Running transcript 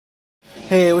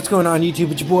Hey, what's going on YouTube?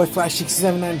 It's your boy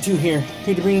Flash6792 here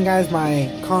to bring you guys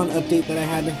my con update that I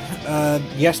had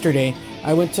yesterday.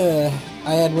 I went to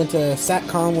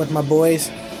Sac-Con with my boys,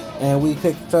 and we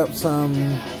picked up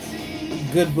some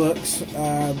good books,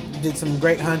 did some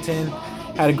great hunting,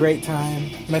 had a great time,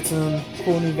 met some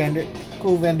cool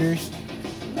vendors,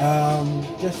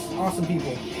 just awesome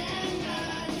people.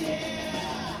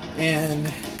 And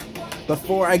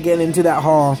before I get into that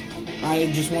haul,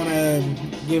 I just want to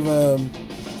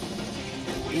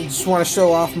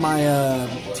show off my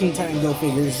Teen Titan Go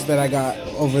figures that I got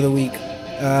over the week.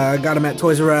 I got them at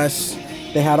Toys R Us.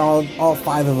 They had all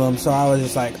 5 of them, so I was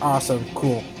just like, awesome,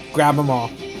 cool, grab them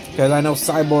all. Because I know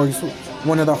Cyborg's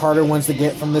one of the harder ones to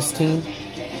get from this team.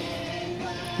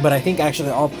 But I think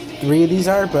actually all 3 of these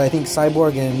are, but I think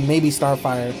Cyborg and maybe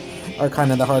Starfire are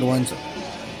kind of the hard ones.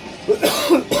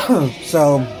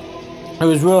 So I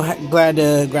was real glad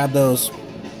to grab those.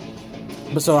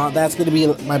 But so that's going to be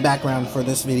my background for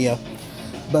this video.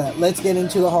 But let's get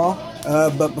into the haul.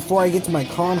 But before I get to my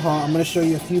con haul, I'm going to show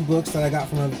you a few books that I got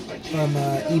from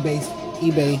eBay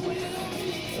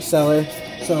seller.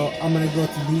 So I'm going to go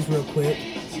through these real quick.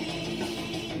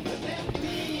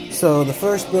 So the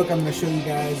first book I'm going to show you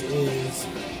guys is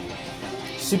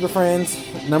Super Friends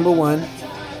 #1.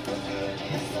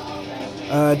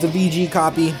 It's a VG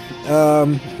copy,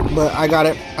 but I got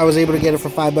it. I was able to get it for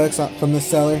 $5 from this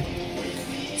seller,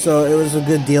 so it was a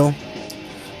good deal.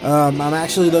 I'm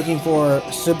actually looking for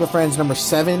Super Friends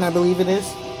 #7, I believe it is.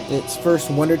 It's First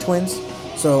Wonder Twins,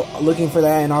 so looking for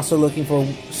that, and also looking for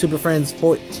Super Friends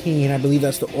 14. I believe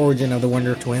that's the origin of the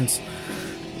Wonder Twins.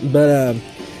 But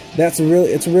it's a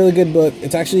really good book.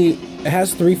 It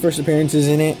has 3 first appearances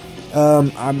in it.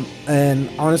 And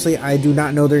honestly, I do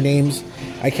not know their names.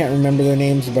 I can't remember their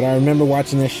names, but I remember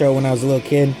watching this show when I was a little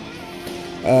kid.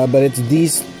 But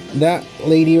it's that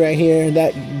lady right here,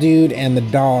 that dude, and the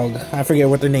dog. I forget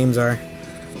what their names are.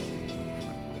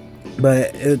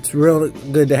 But it's real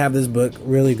good to have this book.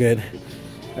 Really good.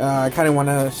 I kind of want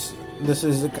to... This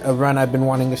is a run I've been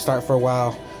wanting to start for a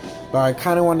while. But I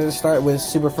kind of wanted to start with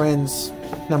Super Friends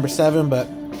 #7, but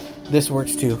this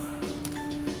works too.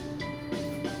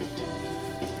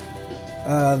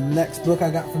 Next book I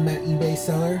got from that eBay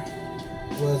seller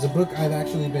was a book I've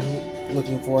actually been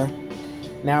looking for.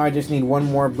 Now I just need one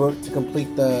more book to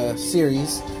complete the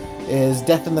series. Is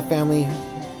Death in the Family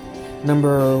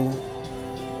number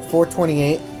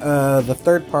 428, the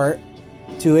 3rd part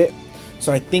to it.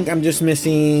 So I think I'm just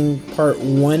missing part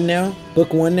 1 now,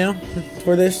 book 1 now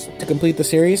for this to complete the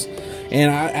series. And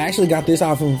I actually got this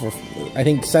off of for I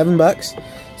think $7,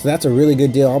 so that's a really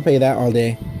good deal. I'll pay that all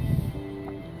day.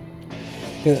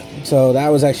 So that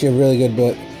was actually a really good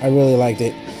book. I really liked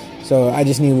it. So I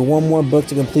just need one more book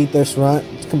to complete this run,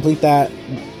 to complete that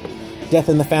Death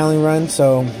in the Family run.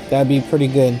 So that'd be pretty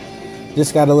good.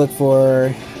 Just got to look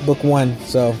for book 1.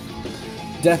 So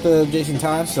Death of Jason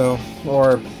Todd. So,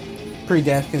 or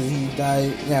pre-death because he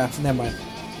died. Yeah, never mind.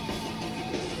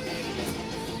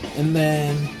 And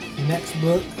then next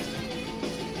book.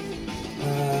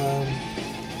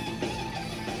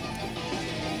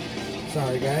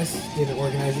 Sorry guys, didn't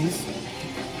organize these.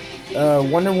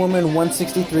 Wonder Woman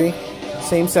 163,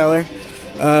 same seller.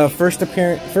 First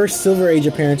Silver Age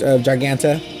appearance of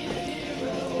Giganta.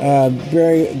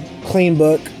 Very clean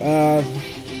book.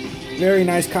 Very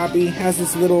nice copy. Has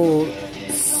this little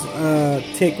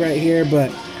tick right here, but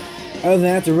other than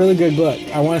that, it's a really good book.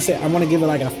 I want to give it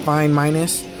like a fine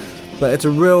minus, but it's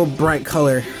a real bright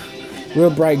color, real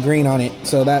bright green on it.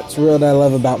 So that's what I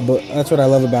love about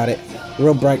it.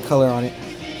 Real bright color on it.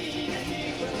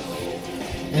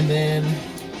 And then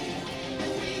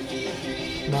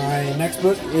my next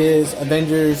book is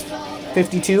Avengers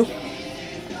 52,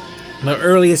 the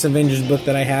earliest Avengers book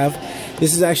that I have.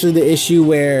 This is actually the issue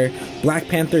where Black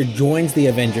Panther joins the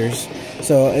Avengers,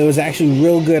 so it was actually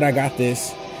real good I got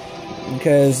this,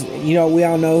 because you know, we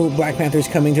all know Black Panther's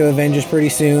coming to Avengers pretty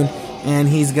soon, and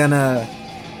he's gonna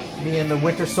be in the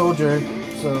Winter Soldier,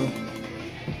 so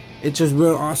it's just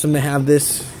real awesome to have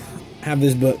this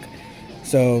book.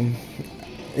 So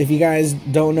if you guys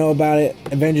don't know about it,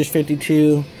 Avengers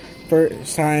 52,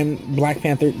 first time Black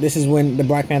Panther. This is when the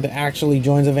Black Panther actually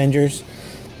joins Avengers.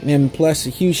 And plus,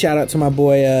 a huge shout out to my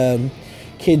boy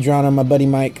Kid Drana, my buddy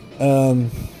Mike.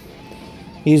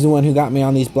 He's the one who got me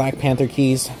on these Black Panther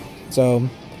keys. So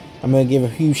I'm gonna give a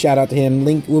huge shout out to him.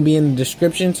 Link will be in the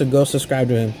description, so go subscribe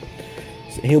to him.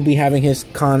 He'll be having his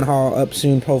con haul up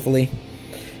soon, hopefully.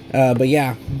 But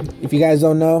yeah, if you guys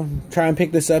don't know, try and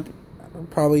pick this up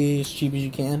probably as cheap as you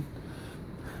can.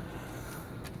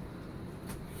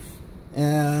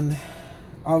 And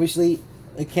obviously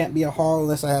it can't be a haul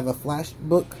unless I have a Flash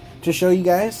book to show you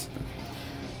guys.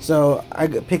 So I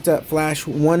picked up Flash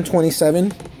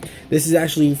 127. This is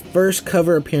actually first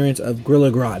cover appearance of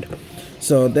Gorilla Grodd.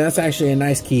 So that's actually a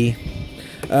nice key.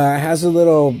 It has a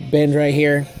little bend right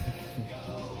here.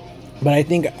 But I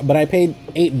paid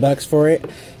 $8 for it,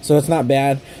 so it's not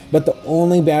bad. But the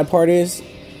only bad part is,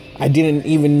 I didn't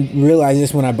even realize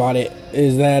this when I bought it,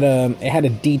 is that it had a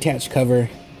detached cover.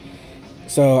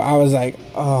 So I was like,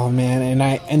 oh man,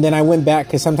 and then I went back,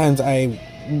 because sometimes I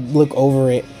look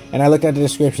over it, and I looked at the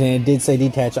description and it did say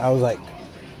detached. I was like,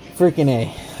 freaking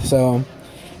A. So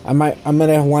I'm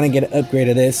gonna want to get an upgrade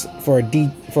of this for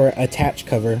a attached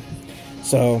cover.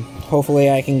 So hopefully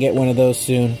I can get one of those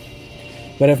soon.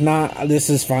 But if not, this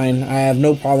is fine. I have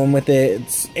no problem with it.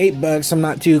 It's $8.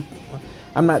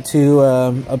 I'm not too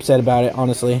upset about it,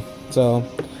 honestly. So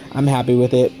I'm happy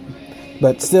with it.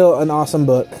 But still an awesome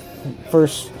book.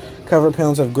 First cover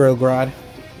appearance of Gorilla Grodd.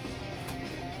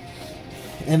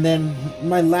 And then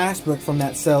my last book from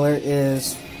that seller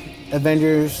is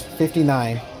Avengers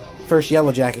 59, First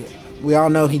Yellow Jacket. We all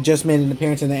know he just made an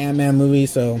appearance in the Ant-Man movie,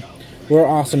 so we're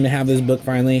awesome to have this book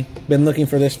finally. Been looking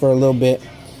for this for a little bit,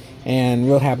 and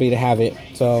real happy to have it.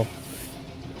 So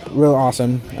real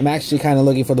awesome. I'm actually kind of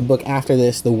looking for the book after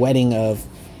this, The Wedding of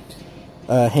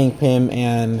Hank Pym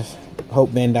and Hope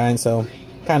Van Dyne, so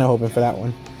kind of hoping for that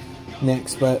one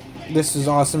next. But this is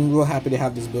awesome. Real happy to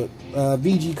have this book.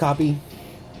 VG copy.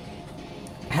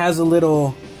 Has a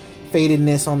little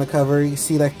fadedness on the cover. You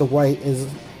see, like, the white is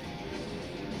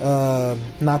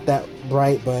not that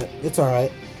bright, but it's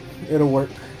alright. It'll work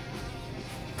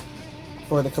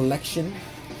for the collection.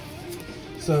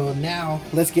 So now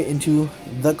let's get into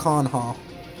the con haul.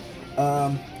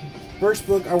 First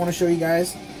book I want to show you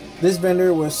guys. This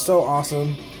vendor was so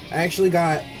awesome. I actually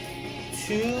got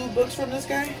 2 books from this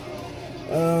guy.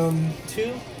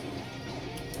 2?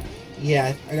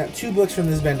 Yeah, I got 2 books from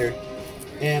this vendor.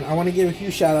 And I want to give a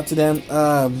huge shout out to them.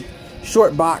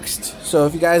 Short Boxed. So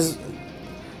if you guys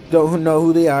don't know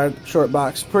who they are, Short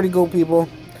Boxed. Pretty cool people.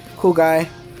 Cool guy.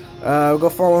 Go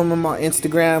follow him on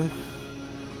Instagram.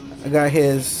 I got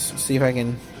his, let's see if I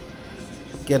can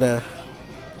get a,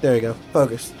 there we go,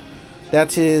 focus.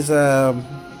 That's his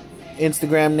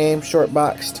Instagram name, Short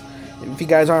Boxed. If you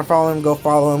guys aren't following him, go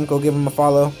follow him, go give him a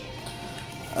follow.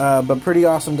 But pretty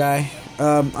awesome guy.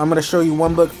 I'm going to show you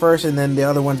one book first, and then the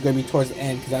other one's going to be towards the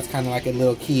end, because that's kind of like a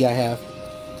little key I have.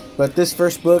 But this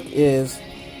first book is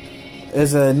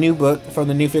a new book from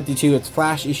the New 52. It's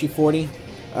Flash issue 40.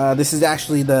 This is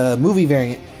actually the movie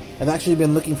variant. I've actually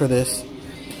been looking for this.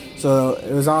 So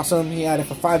it was awesome. He had it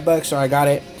for $5, so I got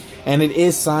it. And it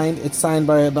is signed. It's signed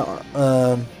by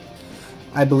the,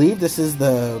 I believe this is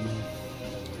the,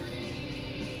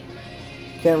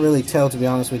 can't really tell to be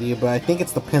honest with you, but I think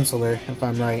it's the penciler, if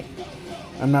I'm right.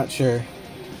 I'm not sure,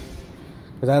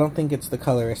 because I don't think it's the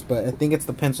colorist, but I think it's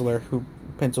the penciler who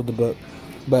penciled the book.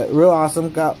 But real awesome.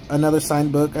 Got another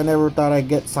signed book. I never thought I'd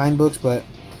get signed books, but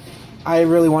I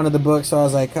really wanted the book, so I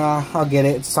was like, I'll get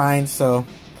it. It's signed, so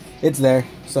it's there.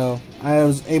 So I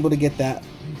was able to get that.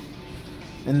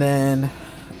 And then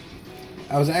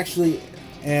I was actually,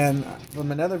 and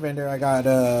from another vendor, I got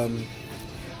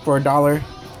for $1.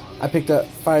 I picked up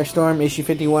Firestorm issue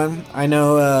 51. I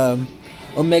know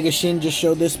Omega Shin just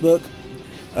showed this book,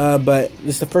 but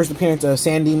it's the first appearance of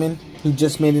Sand Demon, who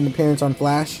just made an appearance on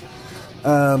Flash.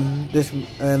 This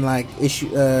in like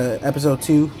issue episode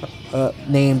 2,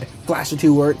 named Flash of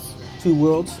Two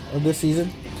Worlds of this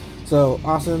season. So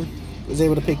awesome. Was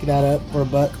able to pick that up for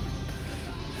 $1.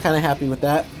 Kind of happy with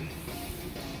that.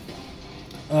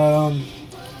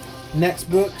 Next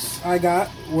books I got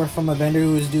were from a vendor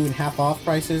who was doing half off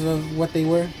prices of what they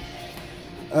were.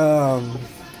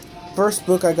 First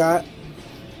book I got,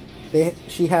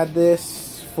 she had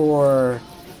this for,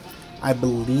 I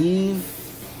believe,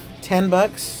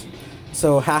 $10.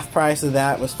 So half price of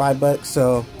that was $5.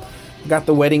 So I got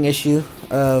the wedding issue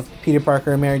of Peter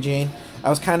Parker and Mary Jane. I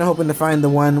was kind of hoping to find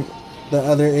the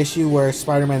other issue where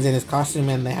Spider-Man's in his costume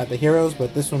and they have the heroes,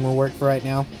 but this one will work for right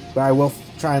now. But I will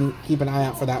try and keep an eye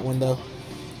out for that one though.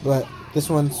 But this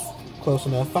one's close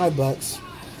enough, $5.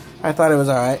 I thought it was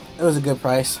alright. It was a good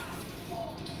price.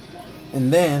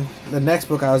 And then the next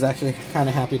book I was actually kind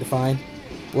of happy to find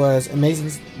was the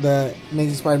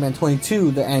Amazing Spider-Man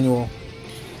 22, the annual.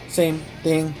 Same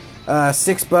thing,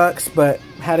 $6, but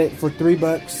had it for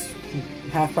 $3,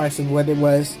 half price of what it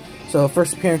was. So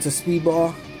first appearance of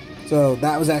Speedball. So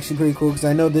that was actually pretty cool, because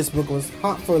I know this book was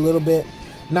hot for a little bit.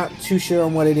 Not too sure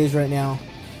on what it is right now.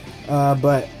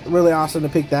 But really awesome to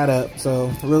pick that up.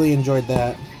 So really enjoyed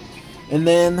that. And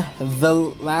then the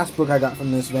last book I got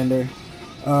from this vendor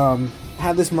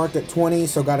had this marked at 20,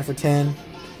 so got it for 10.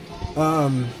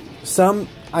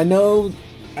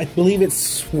 I believe it's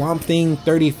Swamp Thing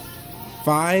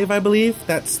 35, I believe.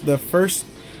 That's the first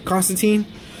Constantine.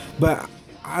 But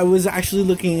I was actually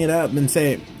looking it up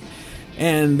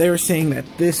and they were saying that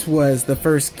this was the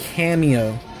first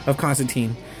cameo of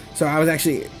Constantine. So I was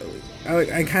actually,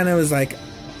 I kind of was like,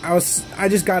 I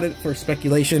just got it for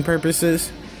speculation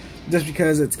purposes, just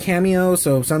because it's cameo.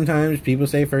 So sometimes people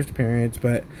say first appearance,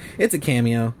 but it's a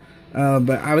cameo.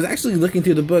 But I was actually looking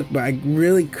through the book, but I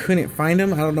really couldn't find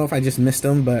him. I don't know if I just missed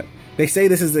him, but they say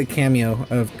this is a cameo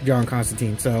of John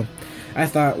Constantine. So I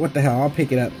thought, what the hell, I'll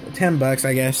pick it up. $10,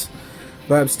 I guess.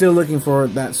 But I'm still looking for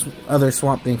that other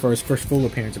Swamp Thing for his first full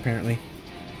appearance, apparently.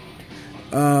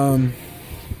 I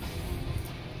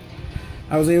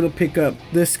was able to pick up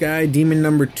this guy, Demon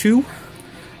number 2.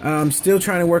 I'm still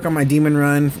trying to work on my Demon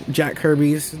run, Jack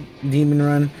Kirby's Demon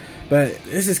run. But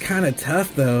this is kind of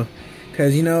tough, though.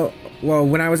 Because, you know, well,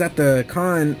 when I was at the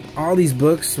con, all these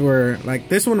books were, like,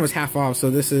 this one was half off, so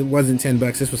this wasn't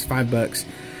 $10, this was $5.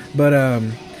 But,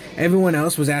 everyone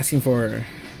else was asking for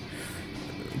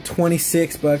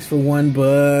 $26 for one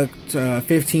book,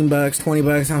 $15,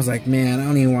 $20. I was like, man, I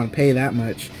don't even want to pay that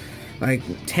much. Like,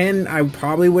 10, I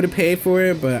probably would have paid for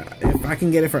it, but if I can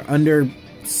get it for under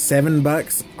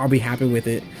 $7, I'll be happy with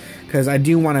it. Because I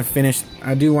do want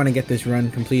to get this run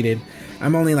completed.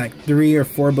 I'm only like 3 or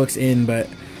 4 books in, but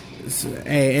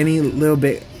hey, any little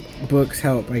bit books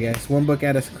help, I guess. One book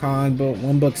at a con, but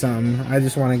one book something. I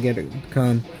just want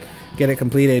to get it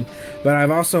completed. But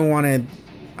I've also wanted,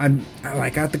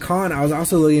 like at the con, I was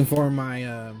also looking for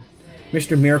my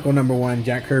Mr. Miracle #1,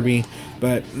 Jack Kirby,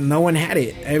 but no one had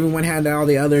it. Everyone had all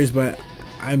the others, but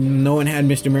no one had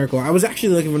Mr. Miracle. I was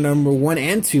actually looking for #1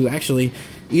 and 2, actually.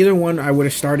 Either one I would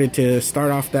have start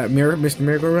off that Mr.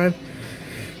 Miracle run.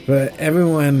 But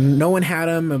no one had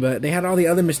them, but they had all the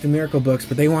other Mr. Miracle books,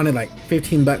 but they wanted like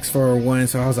 $15 for one,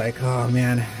 so I was like, oh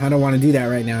man, I don't want to do that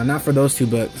right now. Not for those 2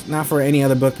 books. Not for any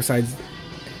other book besides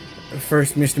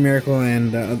first Mr. Miracle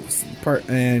and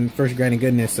first Granny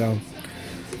Goodness, so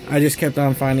I just kept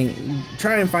on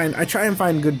I try and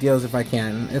find good deals if I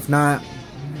can. If not,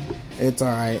 it's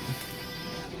alright.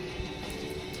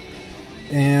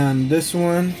 And this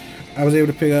one, I was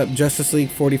able to pick up Justice League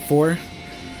 44.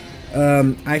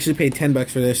 I actually paid $10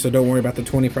 for this, so don't worry about the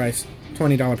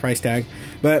 $20 price tag.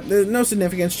 But there's no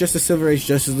significance, just a Silver Age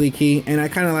Justice League key, and I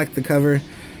kind of like the cover.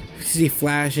 You see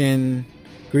Flash and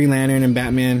Green Lantern and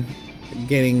Batman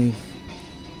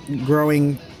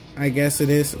growing, I guess it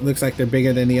is. It looks like they're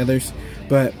bigger than the others,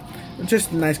 but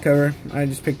just a nice cover. I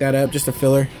just picked that up, just a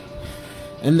filler.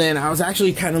 And then I was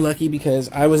actually kind of lucky because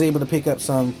I was able to pick up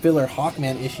some filler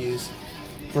Hawkman issues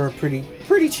for pretty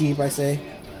cheap, I say.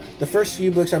 The first few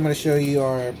books I'm going to show you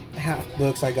are half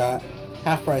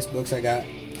price books I got.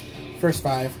 First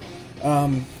 5.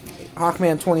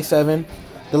 Hawkman 27,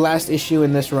 the last issue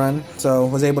in this run, so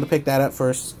was able to pick that up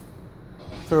first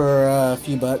for a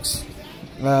few bucks.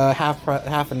 Half of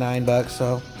 $9,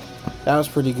 so that was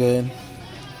pretty good.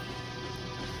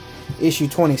 Issue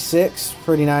 26,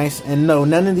 pretty nice. And no,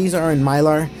 none of these are in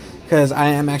Mylar, because I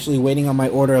am actually waiting on my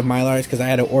order of Mylars, because I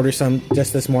had to order some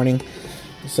just this morning.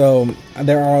 So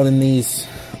they're all in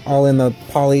the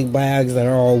poly bags that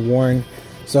are all worn.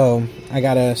 So I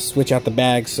gotta switch out the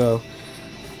bags. So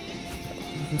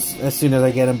as soon as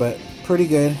I get them, but pretty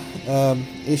good.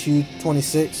 Issue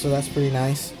 26, so that's pretty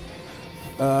nice.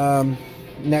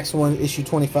 Next one, issue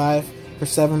 25 for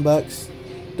 $7.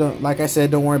 Like I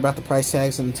said, don't worry about the price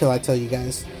tags until I tell you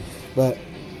guys. But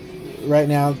right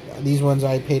now, these ones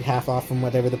I paid half off from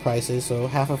whatever the price is. So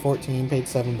half of 14, paid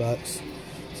 $7.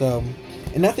 So.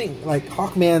 And nothing like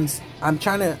Hawkman's. I'm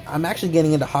actually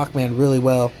getting into Hawkman really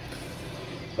well.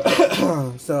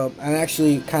 So I'm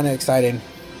actually kind of excited.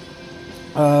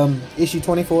 Issue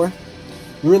 24,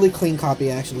 really clean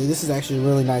copy. Actually, this is actually a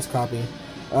really nice copy.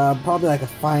 Probably like a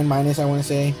fine minus, I want to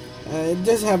say. It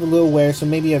does have a little wear, so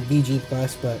maybe a VG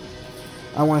plus, but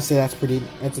I want to say that's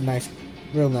a nice,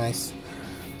 real nice.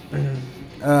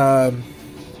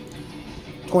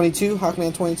 22,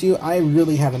 Hawkman 22. I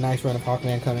really have a nice run of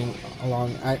Hawkman coming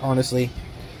along.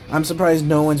 I'm surprised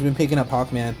no one's been picking up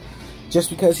Hawkman. Just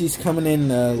because he's coming in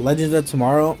Legends of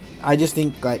Tomorrow, I just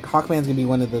think like Hawkman's gonna be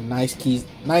one of the nice keys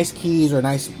or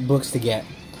nice books to get.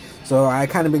 So I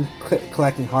kind of been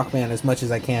collecting Hawkman as much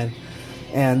as I can.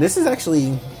 And this is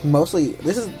actually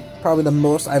this is probably the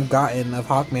most I've gotten of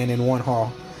Hawkman in one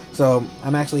haul. So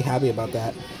I'm actually happy about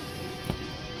that.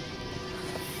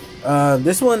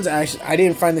 This one's actually, I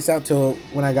didn't find this out till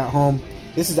when I got home.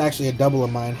 This is actually a double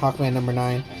of mine, Hawkman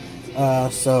 #9.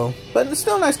 But it's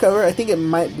still a nice cover. I think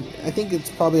it's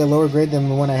probably a lower grade than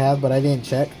the one I have, but I didn't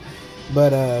check.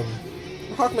 But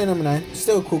Hawkman number 9,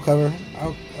 still a cool cover.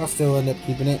 I'll still end up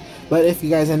keeping it. But if you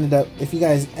guys end up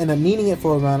needing it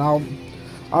for a run,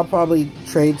 I'll probably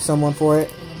trade someone for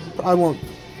it. I won't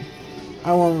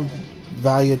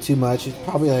value it too much. It's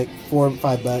probably like $4 or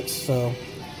 $5. So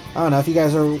I don't know, if you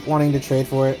guys are wanting to trade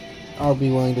for it, I'll be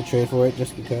willing to trade for it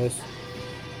just because.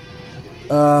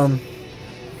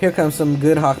 Here comes some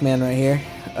good Hawkman right here.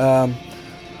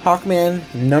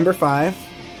 Hawkman number 5,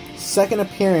 second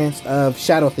appearance of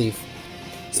Shadow Thief.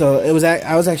 So I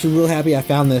was actually real happy I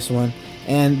found this one.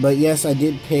 But yes, I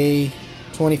did pay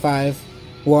 25.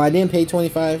 Well, I didn't pay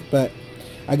 25, but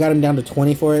I got him down to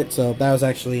 20 for it. So that was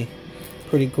actually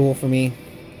pretty cool for me,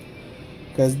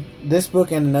 because this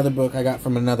book and another book I got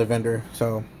from another vendor.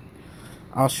 So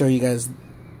I'll show you guys.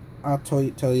 I'll tell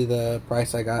you the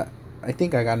price I got. I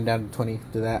think I got him down to 20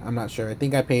 to that. I'm not sure. I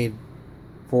think I paid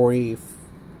 40.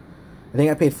 I think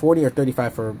I paid 40 or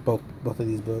 35 for both of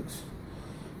these books.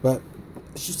 But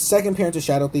second appearance of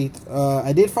Shadow Thief.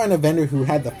 I did find a vendor who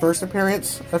had the first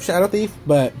appearance of Shadow Thief,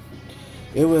 but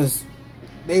they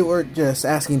were just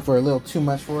asking for a little too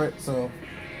much for it. So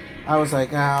I was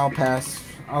like, I'll pass.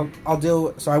 I'll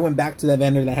deal. So I went back to that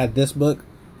vendor that had this book.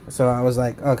 So I was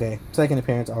like, okay, second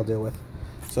appearance I'll deal with.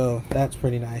 So that's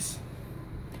pretty nice.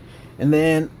 And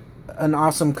then an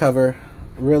awesome cover,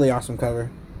 really awesome cover,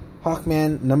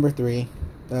 Hawkman number 3,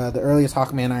 the earliest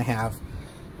Hawkman I have.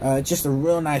 Just a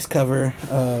real nice cover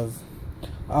of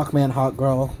Hawkman,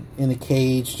 Hawkgirl in a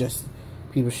cage, just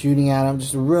people shooting at him.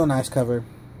 Just a real nice cover.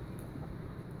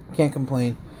 Can't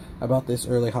complain about this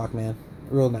early Hawkman.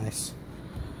 Real nice.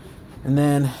 And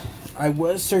then I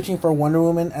was searching for Wonder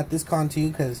Woman at this con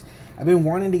too, because I've been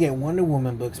wanting to get Wonder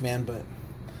Woman books, man, but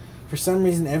for some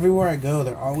reason, everywhere I go,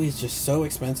 they're always just so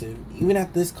expensive. Even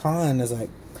at this con, it's like,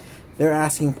 they're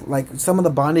asking, like, some of the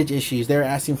bondage issues, they're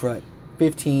asking for, like,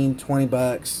 $15,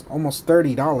 $20, almost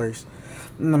 $30.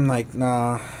 And I'm like,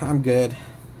 nah, I'm good.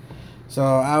 So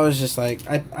I was just like,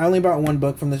 I only bought one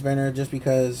book from this vendor just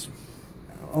because,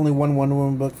 only one Wonder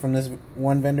Woman book from this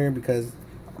one vendor, because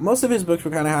most of his books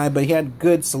were kind of high, but he had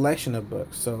good selection of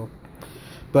books. So,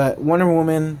 but Wonder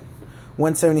Woman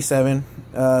 177,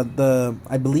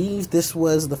 I believe this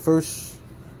was the first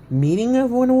meeting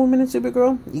of Wonder Woman and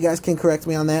Supergirl. You guys can correct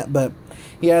me on that, but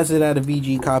he has it at a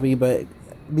VG copy, but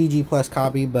VG plus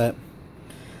copy, but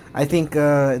I think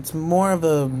it's more of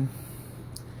a,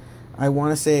 I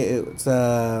want to say it's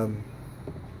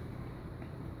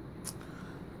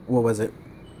what was it?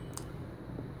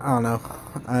 I don't know.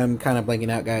 I'm kind of blanking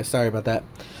out, guys. Sorry about that.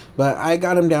 But I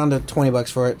got him down to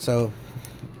 $20 for it, so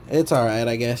it's alright,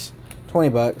 I guess.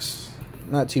 $20,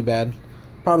 not too bad.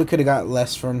 Probably could have got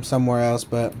less from somewhere else,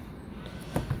 but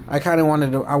I kind of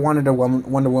wanted a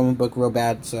Wonder Woman book real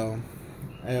bad, so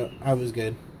I was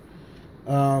good.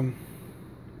 Where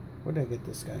did I get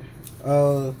this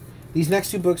guy? These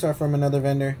next two books are from another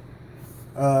vendor.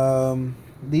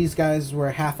 These guys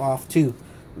were half off too.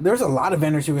 There's a lot of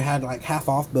vendors who had like half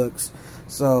off books,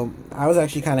 so I was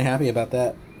actually kind of happy about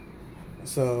that.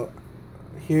 So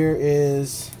here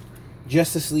is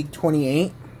Justice League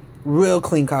 28, real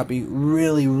clean copy,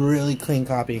 really clean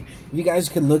copy. You guys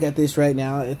can look at this right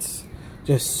now. It's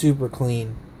just super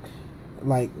clean,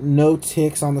 like no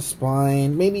ticks on the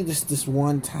spine, maybe just this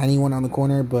one tiny one on the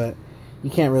corner, but you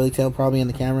can't really tell probably in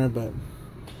the camera, but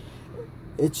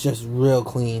it's just real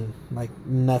clean, like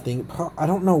nothing. I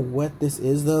don't know what this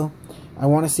is though. I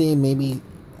want to say maybe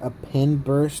a pin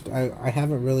burst. I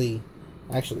haven't really,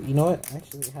 actually, you know what,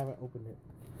 actually I haven't opened it.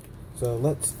 So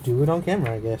let's do it on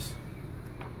camera, I guess.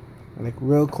 Like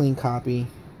real clean copy.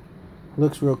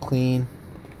 Looks real clean.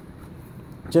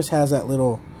 Just has that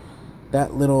little, I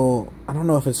don't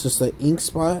know if it's just an ink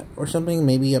spot or something,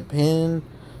 maybe a pen,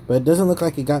 but it doesn't look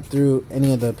like it got through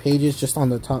any of the pages, just on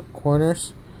the top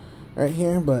corners right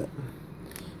here, but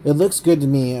it looks good to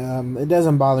me. It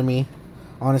doesn't bother me,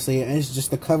 honestly. It's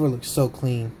just the cover looks so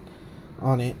clean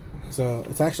on it. So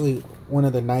it's actually one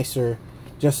of the nicer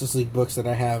Justice League books that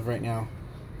I have right now.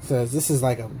 So this is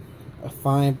like a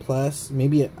fine plus.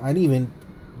 Maybe I'd even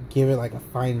give it like a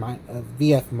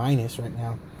VF minus right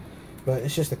now. But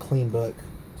it's just a clean book,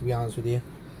 to be honest with you.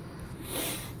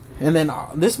 And then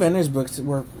this vendor's books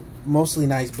were mostly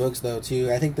nice books though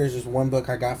too. I think there's just one book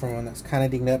I got from him that's kind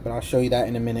of dinged up, but I'll show you that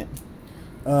in a minute.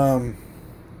 I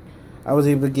was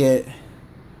able to get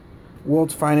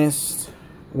World's Finest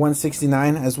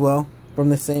 169 as well from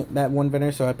that one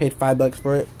vendor, so I paid $5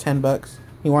 for it. $10.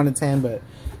 He wanted 10, but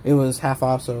it was half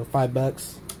off, so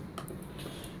 $5.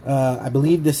 I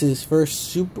believe this is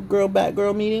first Supergirl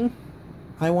Batgirl meeting,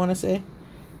 I want to say.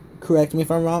 correct me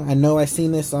if I'm wrong. I know I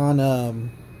seen this on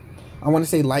I want to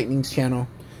say Lightning's channel.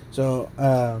 So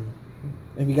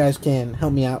if you guys can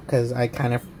help me out, because I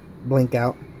kind of blink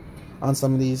out on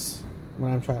some of these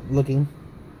when I'm looking.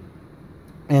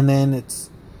 And then it's,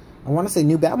 I want to say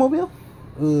New Batmobile,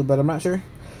 but I'm not sure.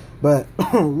 But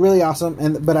really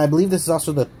awesome. But I believe this is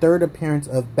also the third appearance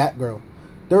of Batgirl,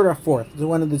 third or fourth. It's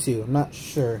one of the two. I'm not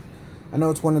sure. I know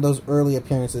it's one of those early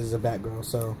appearances of Batgirl,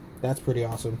 so that's pretty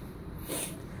awesome.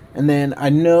 And then I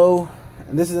know,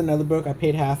 and this is another book. I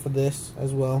paid half of this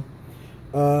as well.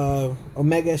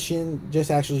 Omega Shin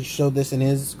just actually showed this in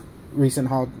his recent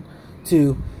haul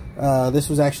too. This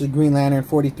was actually Green Lantern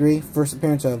 43, first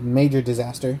appearance of Major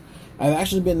Disaster. I've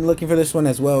actually been looking for this one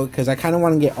as well, because I kind of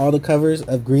want to get all the covers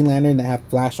of Green Lantern that have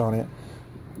Flash on it.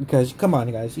 Because, come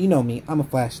on guys, you know me, I'm a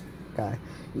Flash guy.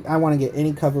 I want to get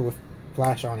any cover with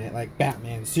Flash on it, like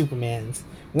Batman, Superman's,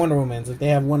 Wonder Woman's. If they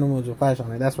have Wonder Woman's with Flash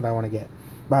on it, that's what I want to get.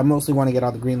 But I mostly want to get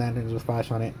all the Green Lanterns with Flash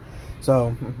on it.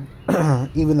 So,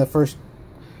 even the first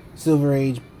Silver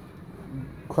Age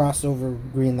crossover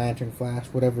Green Lantern Flash,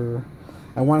 whatever,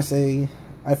 I want to say,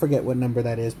 I forget what number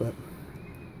that is, but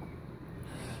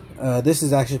this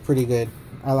is actually pretty good.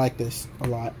 I like this a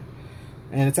lot.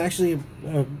 And it's actually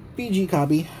a PG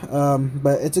copy,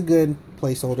 but it's a good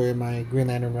placeholder in my Green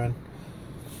Lantern run.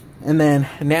 And then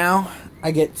now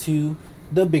I get to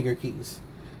the bigger keys.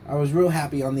 I was real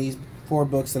happy on these 4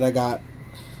 books that I got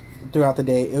throughout the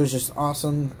day. It was just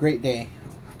awesome, great day.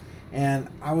 And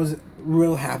I was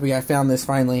real happy I found this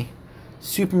finally.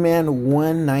 Superman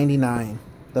 199,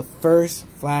 the first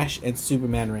Flash and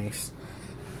Superman race.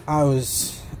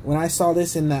 When I saw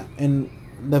this in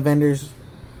the vendor's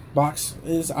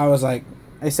boxes, I was like,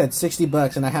 I said 60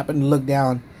 bucks, and I happened to look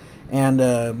down, and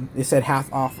it said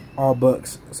half off all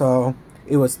books, so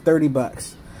it was 30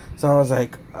 bucks. So I was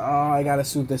like, oh, I gotta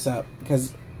swoop this up,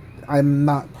 because I'm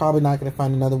probably not gonna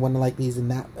find another one like these of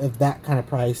that kind of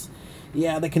price.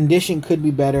 Yeah, the condition could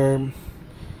be better.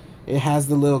 It has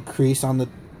the little crease on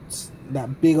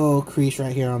that big old crease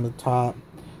right here on the top,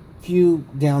 few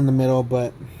down the middle,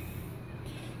 but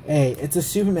hey, it's a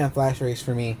Superman Flash race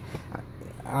for me.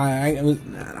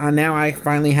 Now I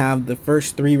finally have the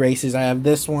first 3 races. I have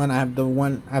this one. I have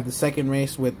the second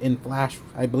race in Flash.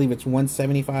 I believe it's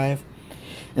 175,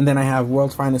 and then I have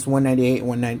World's Finest 198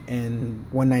 and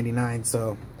 199.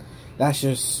 So that's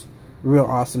just real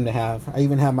awesome to have. I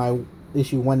even have my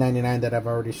issue 199 that I've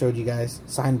already showed you guys,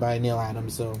 signed by Neil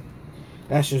Adams. So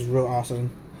that's just real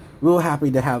awesome. Real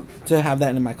happy to have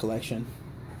that in my collection.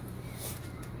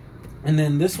 And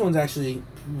then this one's actually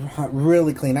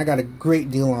really clean. I got a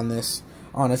great deal on this,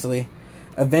 honestly.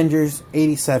 Avengers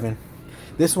 87.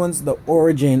 This one's the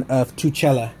origin of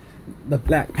T'Challa, the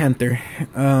Black Panther.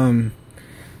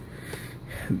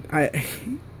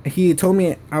 He told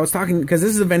me, I was talking, because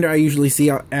this is a vendor I usually see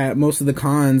at most of the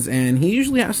cons, and he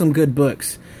usually has some good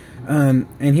books. And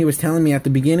he was telling me at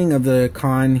the beginning of the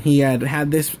con, he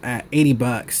had this at 80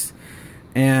 bucks.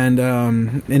 And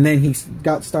then he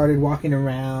got started walking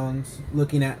around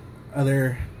looking at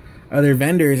other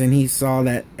vendors, and he saw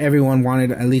that everyone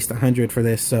wanted at least 100 for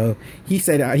this. So he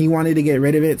said he wanted to get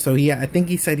rid of it. So I think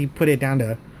he said he put it down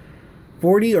to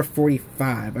 40 or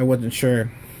 45. I wasn't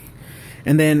sure.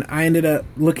 And then I ended up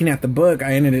looking at the book.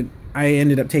 I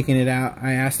ended up taking it out.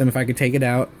 I asked him if I could take it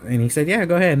out, and he said, yeah,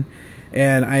 go ahead.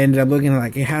 And I ended up looking,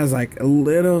 like, it has like a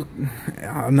little,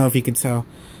 I don't know if you can tell.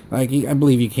 Like, I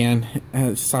believe you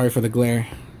can. Sorry for the glare.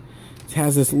 It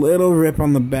has this little rip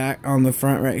on the back, on the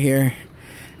front right here.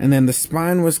 And then the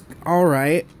spine was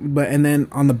alright. And then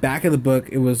on the back of the book,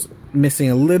 it was missing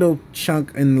a little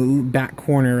chunk in the back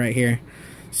corner right here.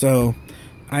 So,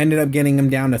 I ended up getting them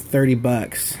down to 30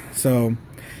 bucks. So,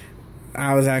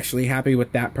 I was actually happy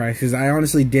with that price. Because I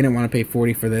honestly didn't want to pay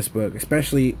 40 for this book.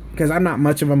 Especially, because I'm not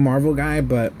much of a Marvel guy,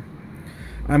 but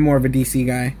I'm more of a DC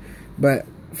guy. But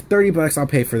for 30 bucks, I'll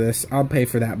pay for this. I'll pay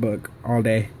for that book all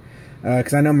day.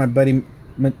 Because I know my buddy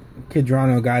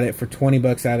Kidrano got it for 20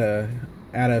 bucks at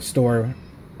a store.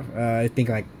 I think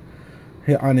like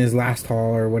on his last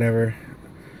haul or whatever.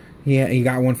 He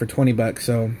got one for 20 bucks.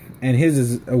 So, and his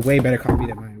is a way better copy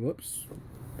than mine. Whoops,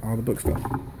 all the books fell.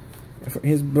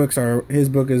 His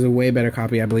book is a way better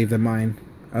copy, I believe, than mine.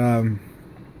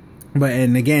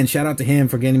 And again, shout out to him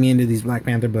for getting me into these Black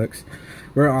Panther books.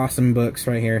 Real awesome books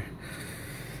right here.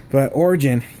 But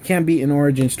Origin, can't beat an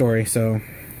origin story. So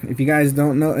if you guys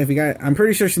don't know, I'm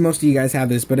pretty sure most of you guys have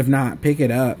this, but if not, pick it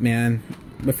up, man,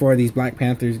 before these Black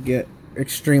Panthers get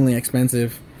extremely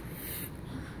expensive.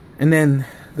 And then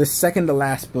the second to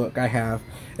last book I have,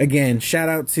 again, shout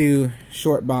out to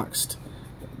Shortboxed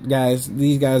guys.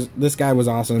 This guy was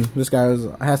awesome. This guy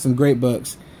has some great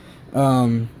books.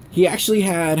 he actually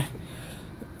had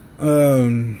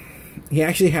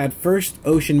first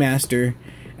Ocean Master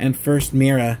and first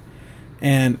Mira,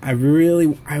 and I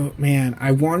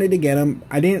wanted to get him.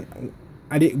 I didn't,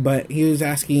 but he was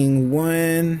asking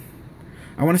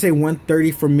I want to say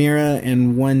 130 for Mira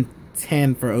and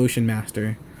 110 for Ocean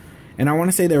Master, and I want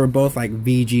to say they were both like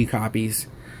VG copies.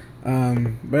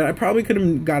 But I probably could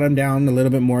have got him down a little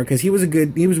bit more because he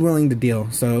was willing to deal.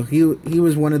 So he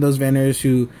was one of those vendors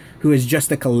who is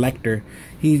just a collector.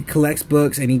 He collects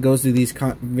books and he goes to these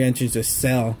conventions to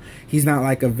sell. He's not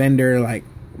like a vendor like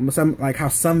how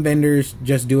some vendors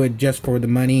just do it just for the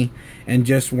money and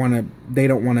they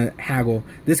don't want to haggle.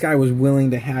 This guy was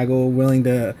willing to haggle, willing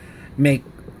to make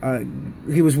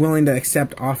he was willing to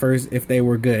accept offers if they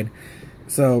were good.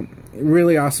 So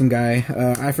really awesome guy.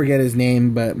 I forget his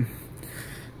name, but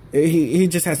he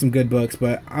just has some good books.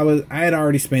 But I had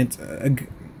already spent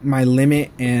my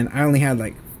limit, and I only had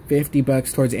like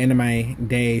 $50 towards the end of my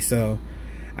day. So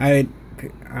I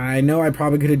know I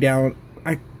probably could have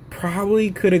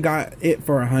got it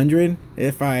for 100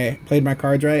 if I played my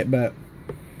cards right, but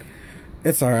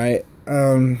it's all right.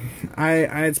 I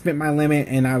had spent my limit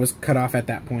and I was cut off at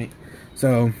that point,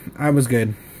 so I was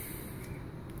good.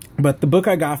 But the book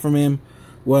I got from him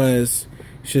was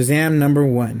Shazam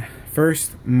 #1,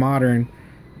 first modern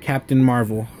Captain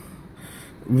Marvel.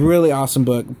 Really awesome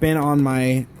book. Been on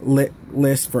my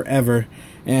list forever,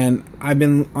 and I've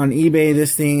been on eBay.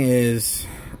 This thing is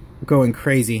going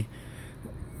crazy.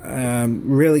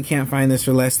 Really can't find this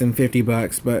for less than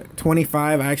 $50, but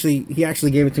 25. He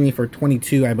actually gave it to me for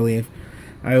 22, I believe.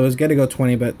 I was gonna go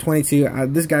 20, but 22.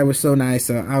 This guy was so nice,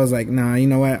 so I was like, nah, you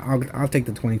know what? I'll take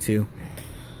the 22.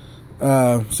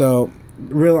 So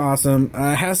real awesome.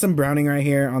 Has some browning right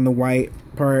here on the white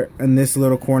part in this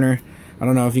little corner. I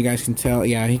don't know if you guys can tell.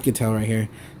 Yeah, you can tell right here.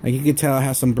 Like, you can tell it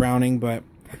has some browning, but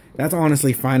that's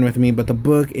honestly fine with me. But the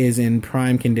book is in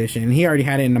prime condition. He already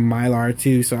had it in a Mylar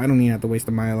too, so I don't even have to waste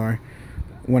a Mylar.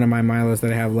 One of my Mylars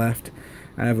that I have left.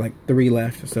 I have like 3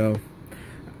 left, so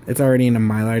it's already in a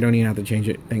Mylar. I don't even have to change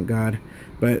it, thank God.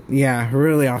 But yeah,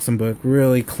 really awesome book.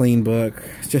 Really clean book.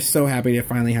 Just so happy to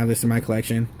finally have this in my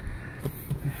collection.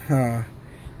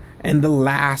 And the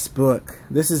last book.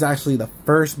 This is actually the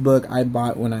first book I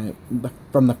bought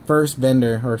from the first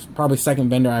vendor, or probably second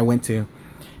vendor I went to.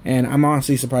 And I'm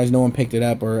honestly surprised no one picked it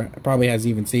up, or probably hasn't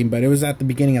even seen. But it was at the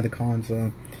beginning of the con,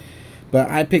 so. But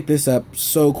I picked this up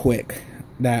so quick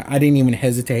that I didn't even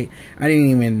hesitate. I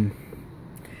didn't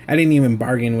even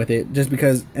bargain with it, just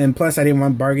because. And plus, I didn't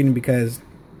want bargaining because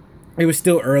it was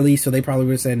still early, so they probably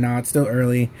would have said, "No, it's still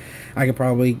early. I could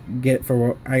probably get it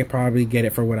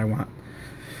for what I want."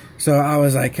 So I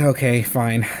was like, "Okay,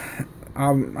 fine.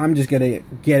 I'm just gonna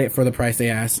get it for the price they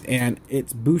asked." And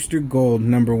it's Booster Gold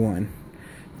 #1,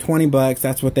 $20.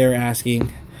 That's what they were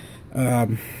asking.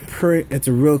 It's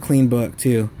a real clean book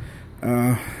too.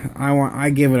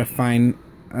 I give it a fine.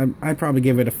 I'd probably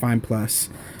give it a fine plus,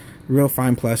 real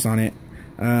fine plus on it.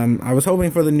 I was hoping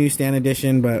for the newsstand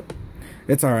edition, but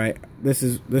it's all right.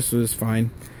 This was fine.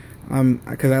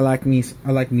 Because I like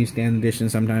newsstand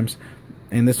editions sometimes,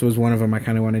 and this was one of them. I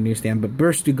kind of wanted newsstand, but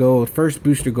Booster Gold, first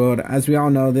Booster Gold. As we all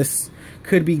know, this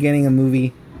could be getting a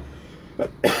movie.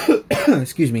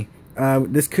 Excuse me.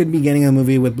 This could be getting a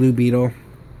movie with Blue Beetle.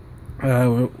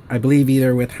 I believe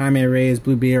either with Jaime Reyes,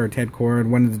 Blue Beetle, or Ted Kord,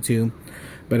 one of the two.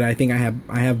 But I think I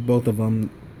have both of them,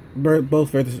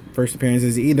 both for the first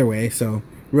appearances. Either way, so.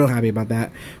 Real happy about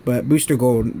that. But Booster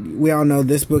Gold, we all know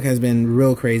this book has been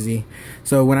real crazy.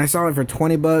 So when I saw it for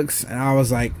 $20, I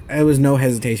was like, it was no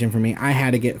hesitation for me. I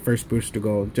had to get first Booster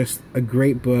Gold. Just a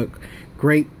great book,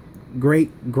 great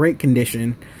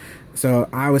condition. So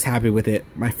I was happy with it.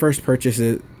 My first purchase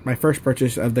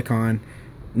of the con,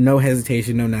 no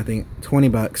hesitation, no nothing.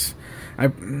 $20. I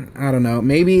don't know.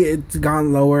 Maybe it's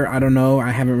gone lower. I don't know.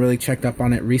 I haven't really checked up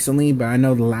on it recently, but I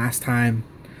know the last time.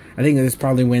 I think this is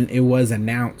probably when it was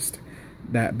announced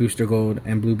that Booster Gold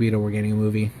and Blue Beetle were getting a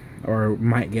movie, or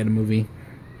might get a movie.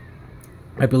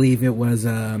 I believe it was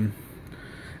around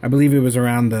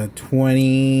the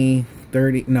 20,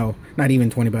 30, no, not even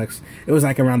 $20. It was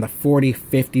like around the $40,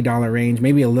 $50 range,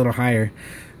 maybe a little higher.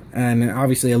 And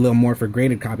obviously a little more for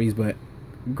graded copies, but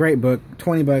great book,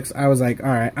 $20. I was like, all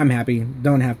right, I'm happy.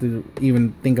 Don't have to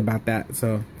even think about that.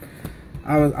 So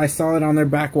I saw it on their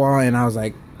back wall and I was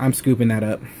like, I'm scooping that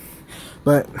up.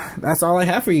 But that's all I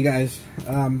have for you guys.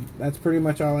 That's pretty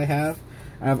much all I have.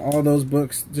 I have all those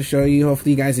books to show you.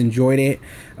 Hopefully you guys enjoyed it.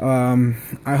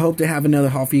 I hope to have another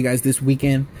haul for you guys this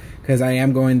weekend, because I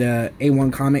am going to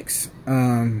A1 Comics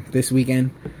this weekend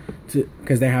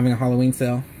because they're having a Halloween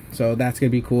sale. So that's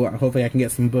going to be cool. Hopefully I can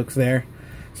get some books there.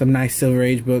 Some nice Silver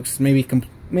Age books. Maybe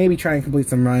maybe try and complete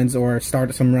some runs or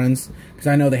start some runs, because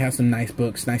I know they have some nice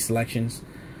books, nice selections.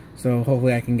 So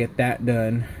hopefully I can get that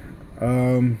done.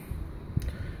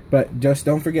 But just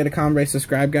don't forget to comment, rate,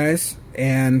 subscribe, guys,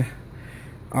 and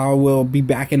I will be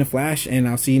back in a flash, and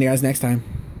I'll see you guys next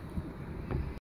time.